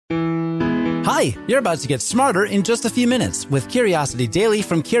Hi, you're about to get smarter in just a few minutes with Curiosity Daily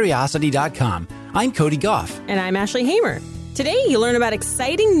from Curiosity.com. I'm Cody Goff. And I'm Ashley Hamer. Today, you'll learn about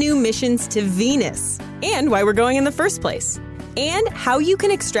exciting new missions to Venus and why we're going in the first place, and how you can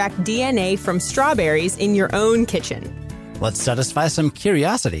extract DNA from strawberries in your own kitchen. Let's satisfy some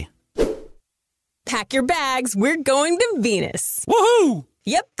curiosity. Pack your bags, we're going to Venus. Woohoo!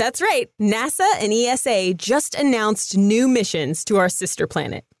 Yep, that's right. NASA and ESA just announced new missions to our sister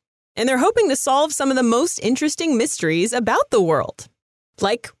planet. And they're hoping to solve some of the most interesting mysteries about the world.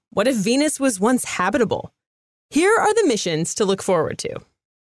 Like, what if Venus was once habitable? Here are the missions to look forward to.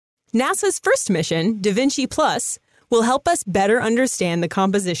 NASA's first mission, Da Vinci Plus, will help us better understand the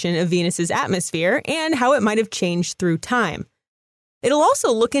composition of Venus's atmosphere and how it might have changed through time. It'll also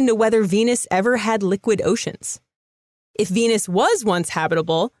look into whether Venus ever had liquid oceans. If Venus was once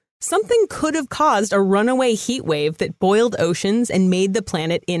habitable, something could have caused a runaway heat wave that boiled oceans and made the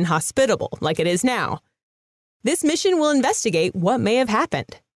planet inhospitable, like it is now. This mission will investigate what may have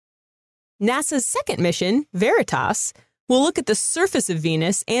happened. NASA's second mission, Veritas, will look at the surface of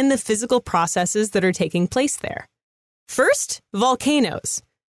Venus and the physical processes that are taking place there. First, volcanoes.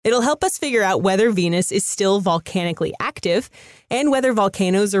 It'll help us figure out whether Venus is still volcanically active and whether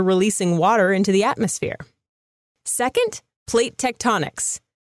volcanoes are releasing water into the atmosphere. Second, plate tectonics.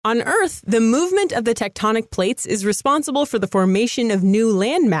 On Earth, the movement of the tectonic plates is responsible for the formation of new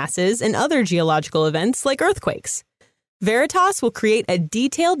land masses and other geological events like earthquakes. Veritas will create a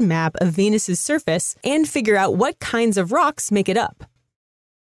detailed map of Venus's surface and figure out what kinds of rocks make it up.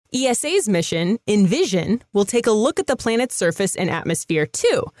 ESA's mission, Envision, will take a look at the planet's surface and atmosphere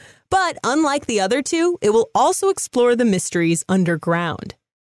too, but unlike the other two, it will also explore the mysteries underground.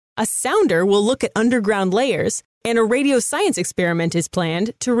 A sounder will look at underground layers, and a radio science experiment is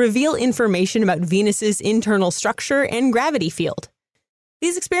planned to reveal information about Venus's internal structure and gravity field.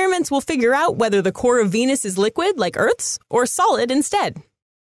 These experiments will figure out whether the core of Venus is liquid like Earth's or solid instead.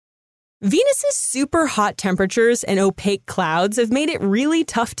 Venus's super hot temperatures and opaque clouds have made it really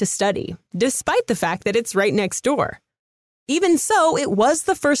tough to study, despite the fact that it's right next door. Even so, it was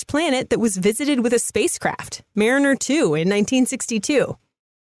the first planet that was visited with a spacecraft, Mariner 2, in 1962.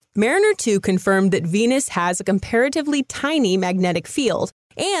 Mariner 2 confirmed that Venus has a comparatively tiny magnetic field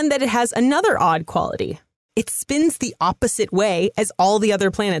and that it has another odd quality. It spins the opposite way as all the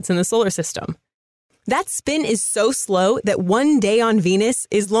other planets in the solar system. That spin is so slow that one day on Venus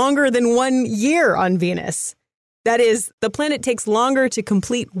is longer than 1 year on Venus. That is, the planet takes longer to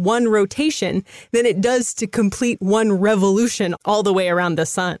complete one rotation than it does to complete one revolution all the way around the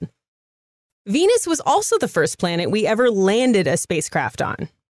sun. Venus was also the first planet we ever landed a spacecraft on.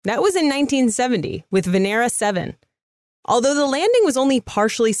 That was in 1970 with Venera 7. Although the landing was only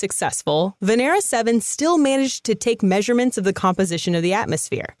partially successful, Venera 7 still managed to take measurements of the composition of the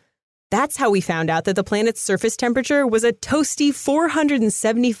atmosphere. That's how we found out that the planet's surface temperature was a toasty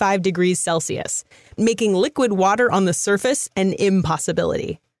 475 degrees Celsius, making liquid water on the surface an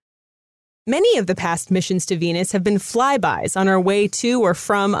impossibility. Many of the past missions to Venus have been flybys on our way to or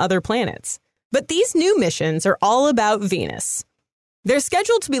from other planets. But these new missions are all about Venus. They're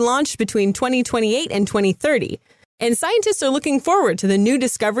scheduled to be launched between 2028 and 2030, and scientists are looking forward to the new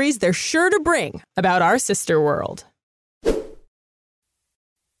discoveries they're sure to bring about our sister world.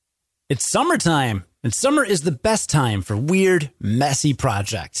 It's summertime, and summer is the best time for weird, messy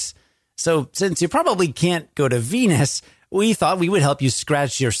projects. So since you probably can't go to Venus, we thought we would help you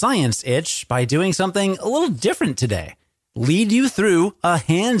scratch your science itch by doing something a little different today. Lead you through a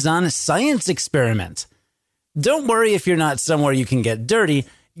hands-on science experiment. Don't worry if you're not somewhere you can get dirty,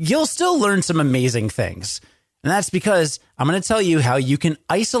 you'll still learn some amazing things. And that's because I'm going to tell you how you can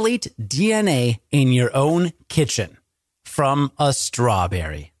isolate DNA in your own kitchen from a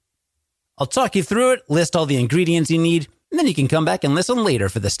strawberry. I'll talk you through it, list all the ingredients you need, and then you can come back and listen later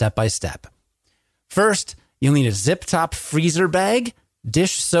for the step-by-step. First, you'll need a zip-top freezer bag,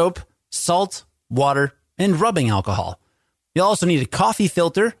 dish soap, salt, water, and rubbing alcohol. You'll also need a coffee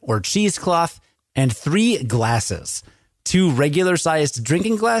filter or cheesecloth, and 3 glasses, 2 regular-sized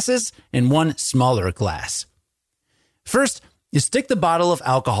drinking glasses, and 1 smaller glass. First, you stick the bottle of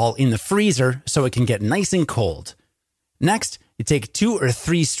alcohol in the freezer so it can get nice and cold. Next, you take 2 or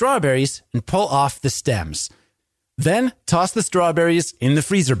 3 strawberries and pull off the stems. Then, toss the strawberries in the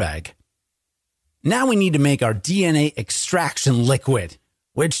freezer bag. Now we need to make our DNA extraction liquid,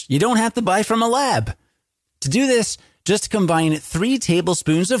 which you don't have to buy from a lab. To do this, just combine 3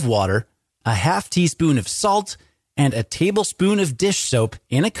 tablespoons of water, a half teaspoon of salt, and a tablespoon of dish soap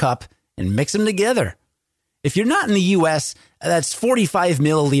in a cup and mix them together. If you're not in the US, that's 45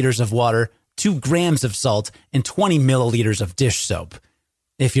 milliliters of water, 2 grams of salt, and 20 milliliters of dish soap.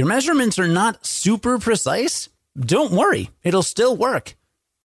 If your measurements are not super precise, don't worry, it'll still work.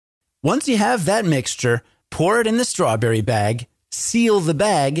 Once you have that mixture, pour it in the strawberry bag, seal the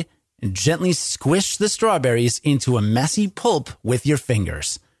bag, and gently squish the strawberries into a messy pulp with your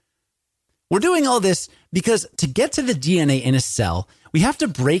fingers. We're doing all this because to get to the DNA in a cell, we have to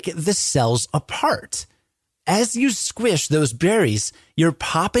break the cells apart. As you squish those berries, you're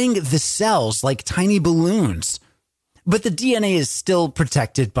popping the cells like tiny balloons. But the DNA is still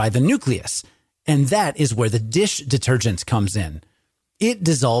protected by the nucleus, and that is where the dish detergent comes in. It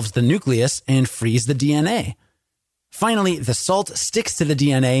dissolves the nucleus and frees the DNA. Finally, the salt sticks to the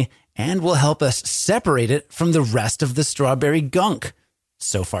DNA and will help us separate it from the rest of the strawberry gunk.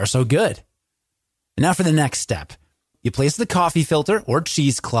 So far, so good. Now for the next step. You place the coffee filter or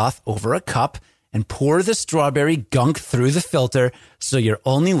cheesecloth over a cup and pour the strawberry gunk through the filter so you're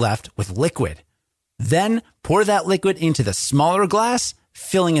only left with liquid. Then pour that liquid into the smaller glass,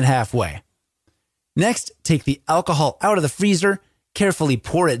 filling it halfway. Next, take the alcohol out of the freezer, carefully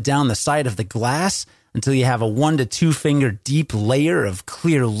pour it down the side of the glass until you have a 1 to 2 finger deep layer of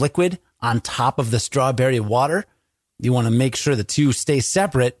clear liquid on top of the strawberry water. You want to make sure the two stay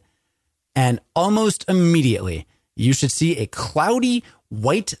separate, and almost immediately, you should see a cloudy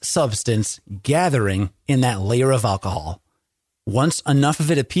white substance gathering in that layer of alcohol. Once enough of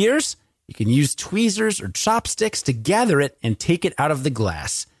it appears, you can use tweezers or chopsticks to gather it and take it out of the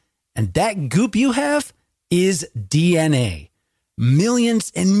glass. And that goop you have is DNA.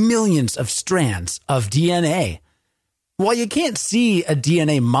 Millions and millions of strands of DNA. While you can't see a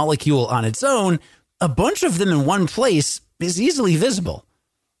DNA molecule on its own, a bunch of them in one place is easily visible.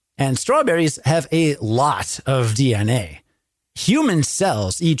 And strawberries have a lot of DNA. Human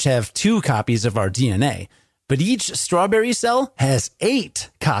cells each have 2 copies of our DNA, but each strawberry cell has 8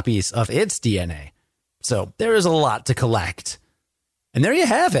 copies of its DNA. So there is a lot to collect. And there you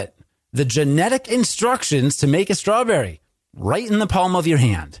have it, the genetic instructions to make a strawberry, right in the palm of your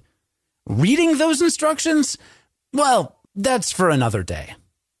hand. Reading those instructions? Well, that's for another day.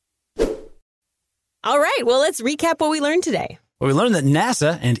 All right, well, let's recap what we learned today. Well, we learned that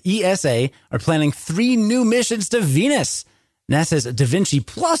NASA and ESA are planning 3 new missions to Venus. NASA's Da Vinci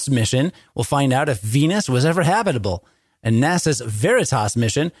Plus mission will find out if Venus was ever habitable, and NASA's Veritas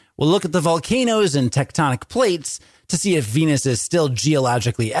mission will look at the volcanoes and tectonic plates to see if Venus is still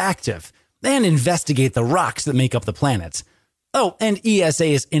geologically active, and investigate the rocks that make up the planet. Oh, and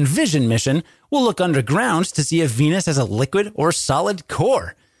ESA's Envision mission will look underground to see if Venus has a liquid or solid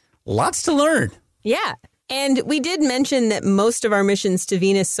core. Lots to learn. Yeah. And we did mention that most of our missions to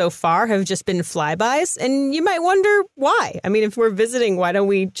Venus so far have just been flybys, and you might wonder why. I mean, if we're visiting, why don't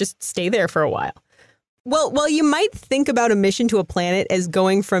we just stay there for a while? Well, while you might think about a mission to a planet as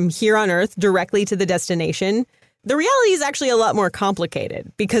going from here on Earth directly to the destination, the reality is actually a lot more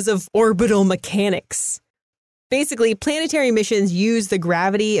complicated because of orbital mechanics. Basically, planetary missions use the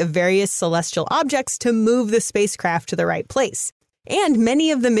gravity of various celestial objects to move the spacecraft to the right place. And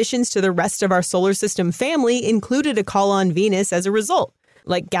many of the missions to the rest of our solar system family included a call on Venus as a result,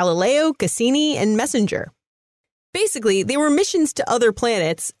 like Galileo, Cassini, and Messenger. Basically, they were missions to other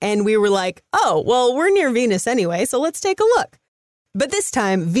planets, and we were like, oh, well, we're near Venus anyway, so let's take a look. But this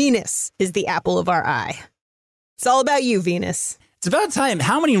time, Venus is the apple of our eye. It's all about you, Venus. It's about time.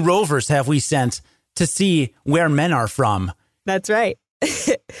 How many rovers have we sent to see where men are from? That's right.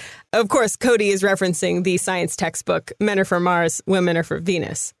 Of course, Cody is referencing the science textbook, Men Are for Mars, Women Are for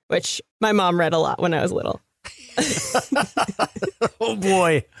Venus, which my mom read a lot when I was little. Oh,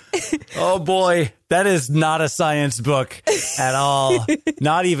 boy. Oh, boy. That is not a science book at all.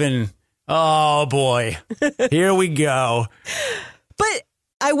 Not even. Oh, boy. Here we go. But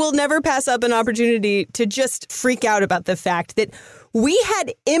I will never pass up an opportunity to just freak out about the fact that we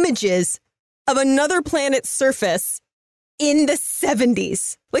had images of another planet's surface in the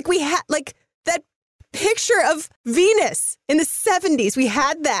 70s. Like we had like that picture of Venus in the 70s. We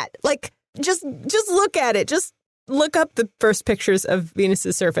had that. Like just look at it. Just look up the first pictures of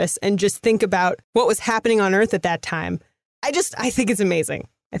Venus's surface and just think about what was happening on Earth at that time. I think it's amazing.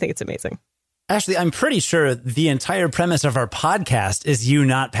 I think it's amazing. Ashley, I'm pretty sure the entire premise of our podcast is you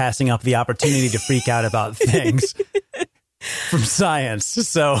not passing up the opportunity to freak out about things from science.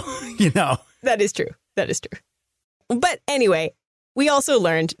 So, you know. That is true. That is true. But anyway, we also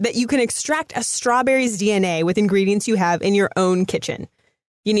learned that you can extract a strawberry's DNA with ingredients you have in your own kitchen.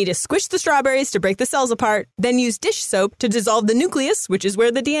 You need to squish the strawberries to break the cells apart, then use dish soap to dissolve the nucleus, which is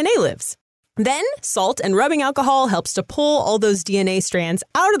where the DNA lives. Then, salt and rubbing alcohol helps to pull all those DNA strands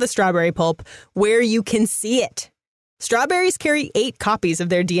out of the strawberry pulp where you can see it. Strawberries carry 8 copies of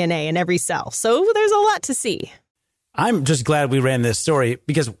their DNA in every cell, so there's a lot to see. I'm just glad we ran this story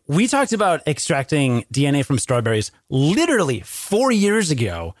because we talked about extracting DNA from strawberries literally 4 years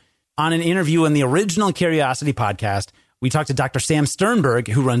ago on an interview in the original Curiosity podcast. We talked to Dr. Sam Sternberg,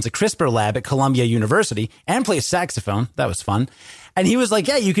 who runs a CRISPR lab at Columbia University and plays saxophone. That was fun. And he was like,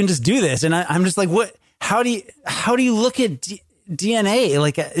 yeah, you can just do this. And I'm just like, what? How do you look at DNA?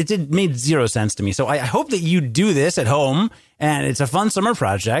 Like, made zero sense to me. So I hope that you do this at home and it's a fun summer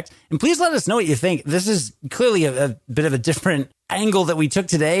project. And please let us know what you think. This is clearly a bit of a different angle that we took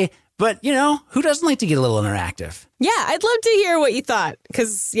today. But, you know, who doesn't like to get a little interactive? Yeah, I'd love to hear what you thought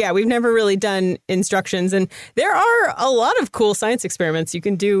because, yeah, we've never really done instructions. And there are a lot of cool science experiments you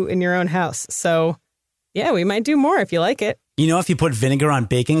can do in your own house. So, yeah, we might do more if you like it. You know, if you put vinegar on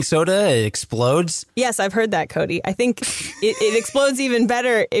baking soda, it explodes. Yes, I've heard that, Cody. I think it explodes even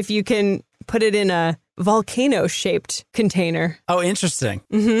better if you can put it in a volcano-shaped container. Oh, interesting.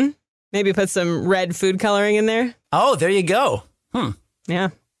 Mm-hmm. Maybe put some red food coloring in there. Oh, there you go. Yeah.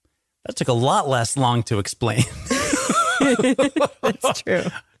 That took a lot less long to explain. That's true.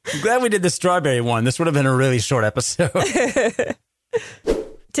 I'm glad we did the strawberry one. This would have been a really short episode.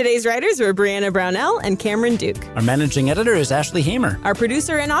 Today's writers were Brianna Brownell and Cameron Duke. Our managing editor is Ashley Hamer. Our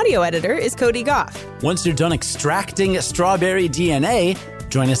producer and audio editor is Cody Goff. Once you're done extracting strawberry DNA,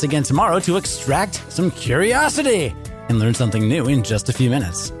 join us again tomorrow to extract some curiosity and learn something new in just a few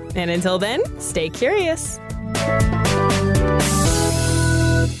minutes. And until then, stay curious.